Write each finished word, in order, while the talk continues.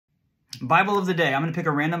Bible of the day. I'm going to pick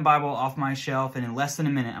a random Bible off my shelf, and in less than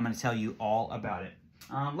a minute, I'm going to tell you all about it.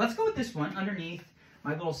 Let's go with this one underneath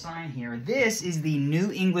my little sign here. This is the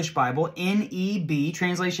New English Bible, NEB,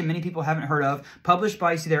 translation many people haven't heard of, published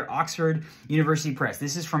by, see there, Oxford University Press.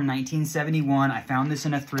 This is from 1971. I found this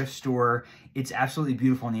in a thrift store. It's absolutely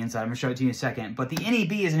beautiful on the inside. I'm going to show it to you in a second. But the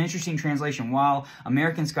NEB is an interesting translation. While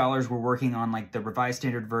American scholars were working on like the Revised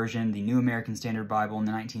Standard Version, the New American Standard Bible in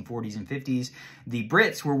the 1940s and 50s, the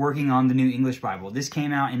Brits were working on the New English Bible. This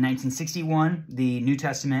came out in 1961, the New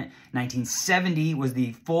Testament. 1970 was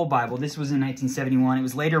the full Bible. This was in 1971. It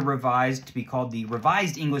was later revised to be called the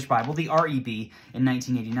Revised English Bible, the REB, in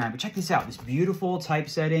 1989. But check this out, this beautiful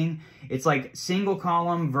typesetting. It's like single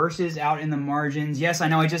column, verses out in the margins. Yes, I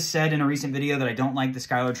know I just said in a recent video that I don't like the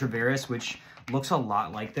Schuyler Traveris, which looks a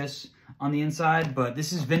lot like this on the inside, but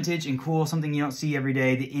this is vintage and cool, something you don't see every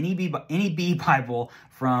day. The NEB Bible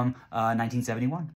from 1971.